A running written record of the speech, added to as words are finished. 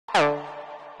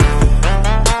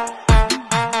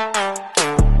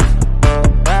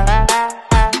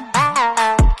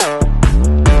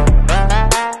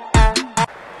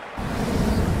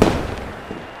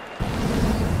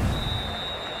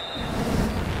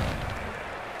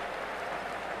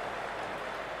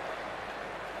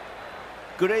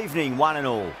Good evening, one and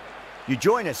all. You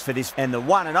join us for this and the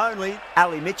one and only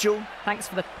Ali Mitchell. Thanks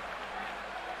for the...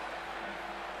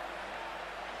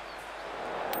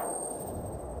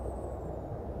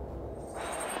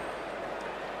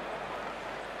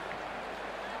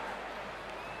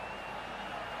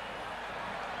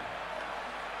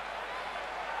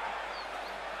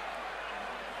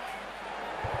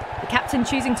 Captain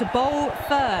choosing to bowl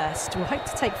first. We'll hope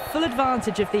to take full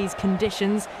advantage of these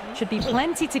conditions. Should be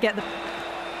plenty to get the...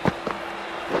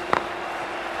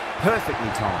 Perfectly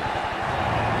timed.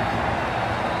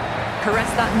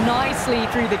 Caress that nicely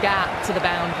through the gap to the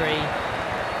boundary.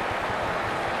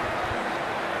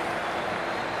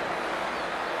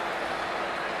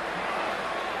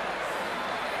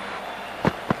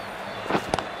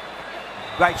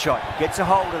 Great shot. Gets a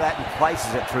hold of that and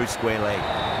places it through square leg.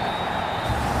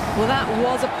 Well, that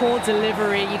was a poor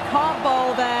delivery. You can't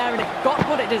bowl there, and it got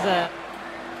what it deserved.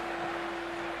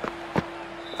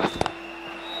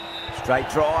 Straight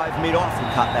drive, mid-off,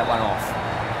 and cut that one off.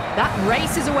 That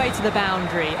races away to the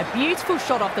boundary. A beautiful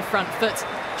shot off the front foot.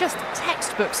 Just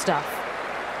textbook stuff.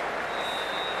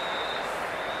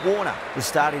 Warner is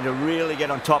starting to really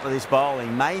get on top of this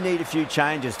bowling. May need a few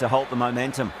changes to halt the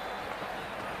momentum.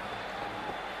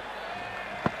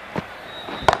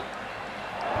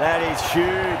 That is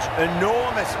huge,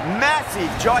 enormous, massive,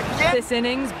 gigantic. This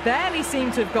innings barely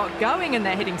seem to have got going and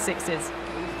they're hitting sixes.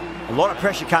 A lot of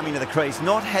pressure coming to the crease.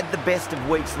 Not had the best of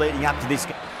weeks leading up to this.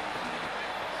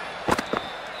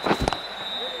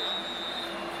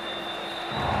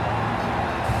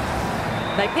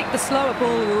 They picked the slower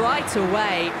ball right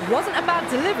away. Wasn't a bad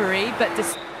delivery, but...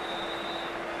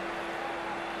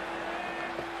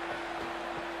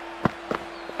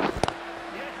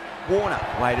 Warner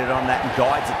waited on that and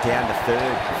guides it down to third.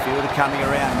 The fielder coming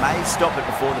around may stop it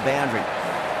before the boundary.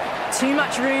 Too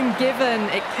much room given.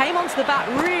 It came onto the bat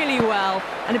really well,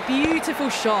 and a beautiful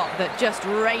shot that just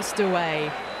raced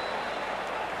away.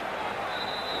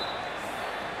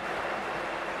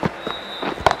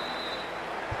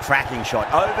 Cracking shot,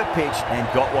 over pitch and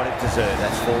got what it deserved.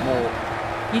 That's 4 more.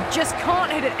 You just can't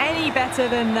hit it any better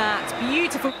than that.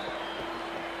 Beautiful.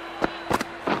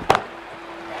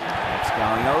 That's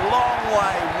going a long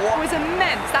way. It was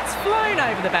immense. That's flown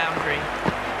over the boundary.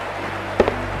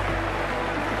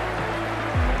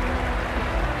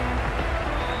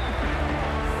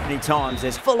 Many times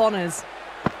there's Full honours.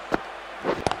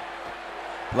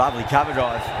 Lovely cover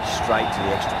drive, straight to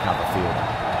the extra cover field.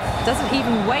 Doesn't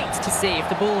even wait to see if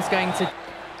the ball's going to...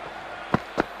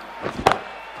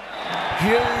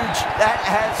 Huge, that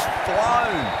has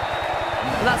flown.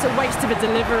 Well, that's a waste of a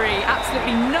delivery.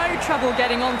 Absolutely no trouble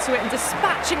getting onto it and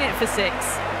dispatching it for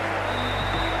 6.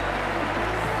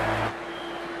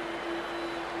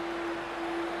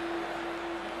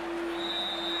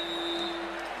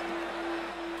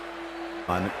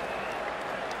 Moment.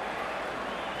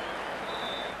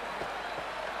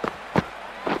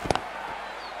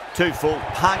 Too full,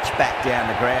 punch back down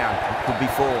the ground. It could be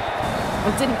 4.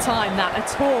 Well, didn't time that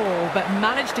at all, but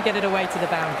managed to get it away to the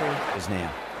boundary. Is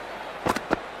now.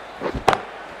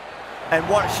 And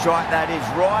what a strike that is,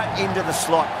 right into the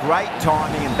slot. Great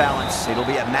timing and balance. It'll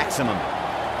be at maximum.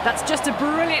 That's just a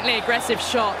brilliantly aggressive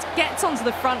shot. Gets onto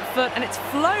the front foot and it's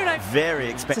flown over. Very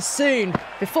expensive. Soon,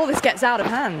 before this gets out of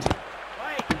hand.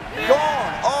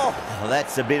 Gone! Oh,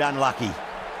 that's a bit unlucky.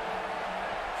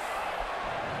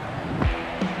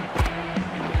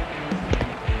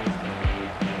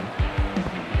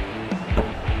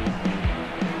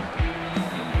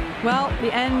 Well,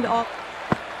 the end of...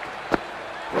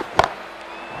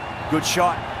 Good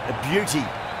shot, a beauty.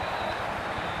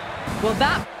 Well,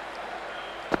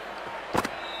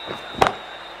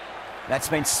 That's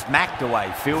been smacked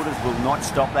away. Fielders will not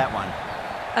stop that one.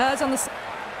 Errs on the...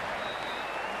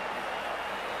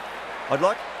 I'd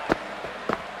like...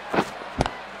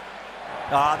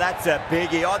 Oh, that's a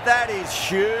biggie. Oh, that is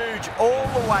huge. All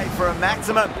the way for a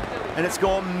maximum. And it's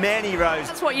gone many rows.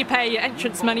 That's what you pay your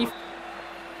entrance money for.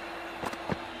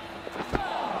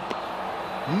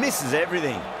 Misses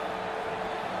everything.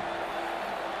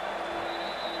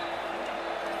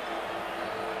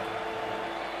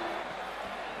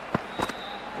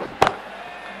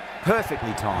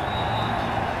 Perfectly timed.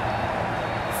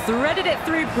 Threaded it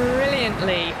through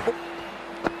brilliantly.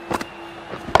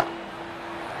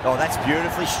 Oh, that's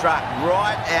beautifully struck.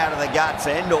 Right out of the guts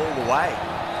end all the way.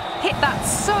 Hit that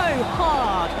so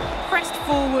hard. Pressed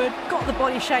forward, got the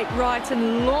body shape right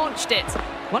and launched it.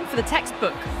 One for the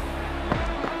textbook.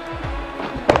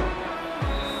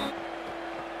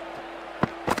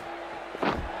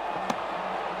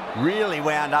 Really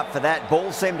wound up for that.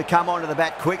 Ball seemed to come onto the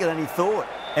bat quicker than he thought.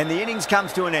 And the innings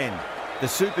comes to an end. The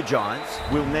Super Giants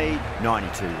will need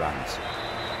 92 runs.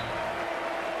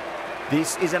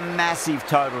 This is a massive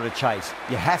total to chase.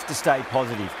 You have to stay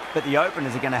positive, but the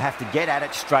openers are going to have to get at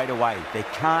it straight away. There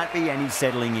can't be any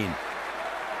settling in.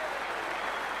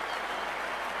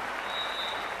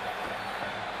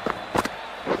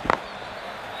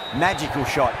 Magical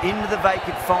shot into the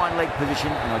vacant fine leg position,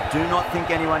 and I do not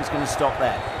think anyone's going to stop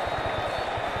that.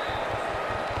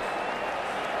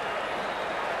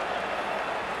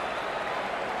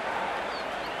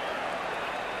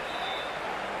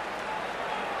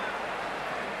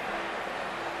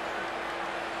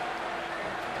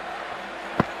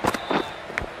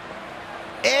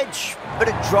 Edge, but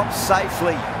it drops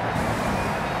safely.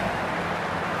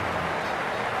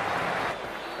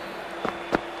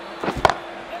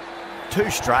 Too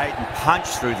straight and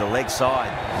punched through the leg side.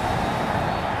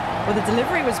 Well, the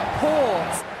delivery was poor.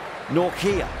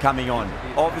 Norkia coming on,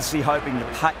 obviously hoping to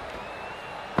putt.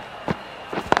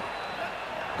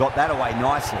 Got that away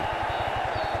nicely.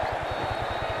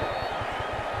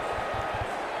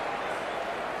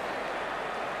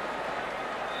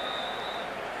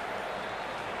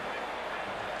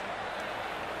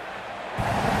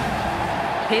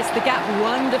 Pierced the gap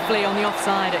wonderfully on the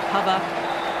offside at cover.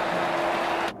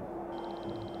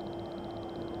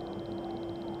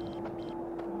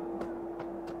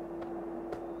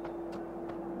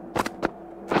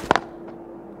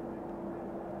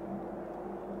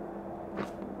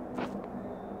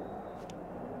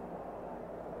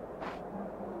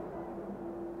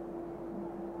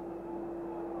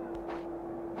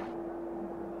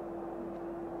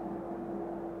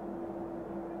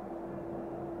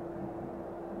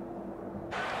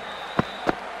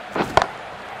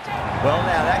 Well,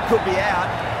 now that could be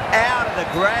out of the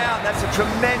ground. That's a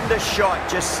tremendous shot,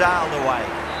 just sailed away.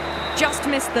 Just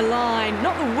missed the line.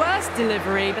 Not the worst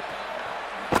delivery, but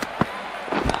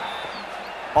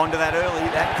Onto that early,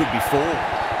 that could be four.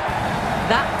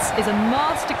 that is a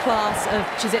masterclass of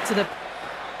it to the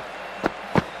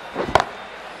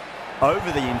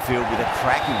Over the infield with a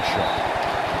cracking shot.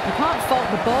 You can't fault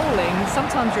the bowling.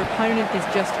 Sometimes your opponent is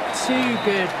just too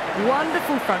good.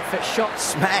 Wonderful front foot shot.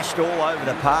 Smashed all over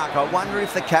the park. I wonder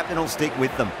if the captain will stick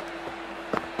with them.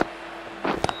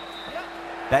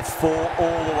 That's four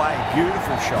all the way.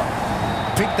 Beautiful shot.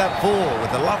 Picked up four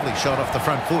with a lovely shot off the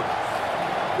front foot.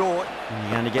 Short. And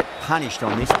you're going to get punished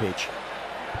on this pitch.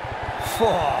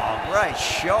 Oh, great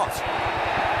shot.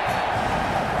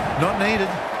 Not needed.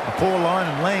 A poor line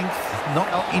and length. Not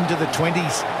into the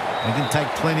 20s. And can take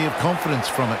plenty of confidence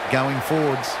from it going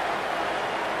forwards.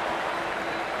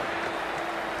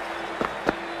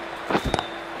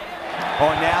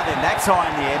 Oh, now then, that's high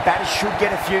in the air. Batters should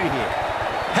get a few here.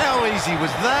 How easy was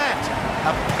that?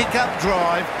 A pickup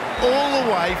drive all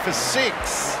the way for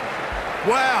six.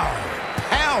 Wow.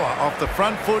 Power off the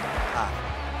front foot.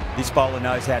 This bowler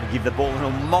knows how to give the ball an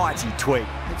almighty tweak.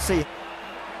 Let's see.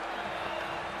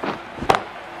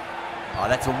 Oh,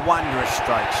 that's a wondrous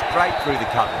stroke, straight through the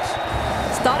covers.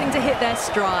 Starting to hit their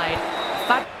stride.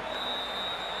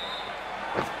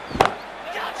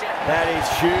 That is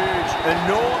huge,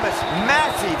 enormous,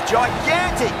 massive,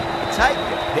 gigantic. Take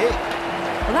your pick.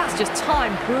 Well, that's just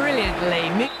timed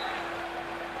brilliantly.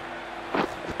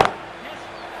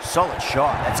 Solid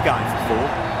shot. That's going for four.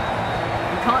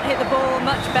 You can't hit the ball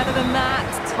much better than that.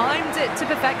 Timed it to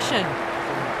perfection.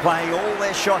 Playing all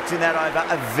their shots in that over,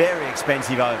 a very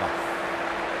expensive over.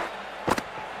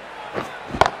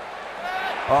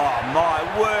 Oh, my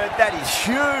word, that is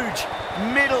huge.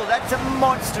 Middle, that's a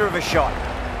monster of a shot.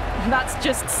 That's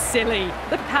just silly.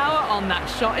 The power on that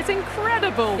shot is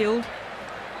incredible.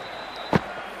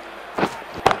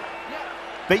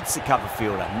 Beats the cover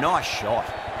fielder. Nice shot.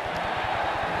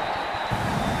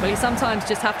 Well, you sometimes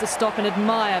just have to stop and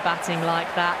admire batting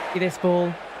like that. This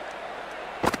ball.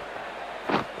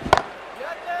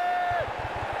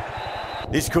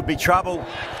 This could be trouble.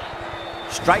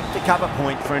 Straight to cover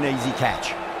point for an easy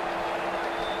catch.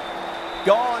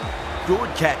 Gone.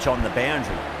 Good catch on the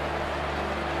boundary.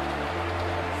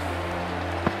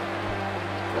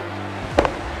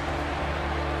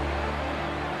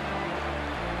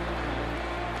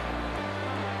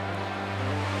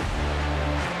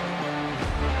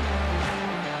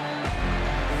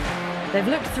 They've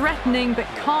looked threatening but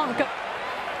can't go.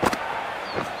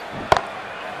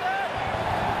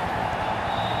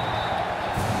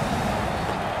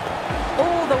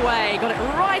 All the way, got it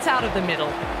right out of the middle.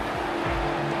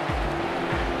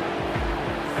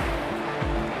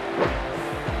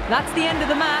 That's the end of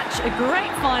the match. A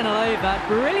great final over,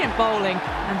 brilliant bowling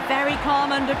and very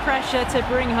calm under pressure to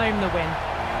bring home the win.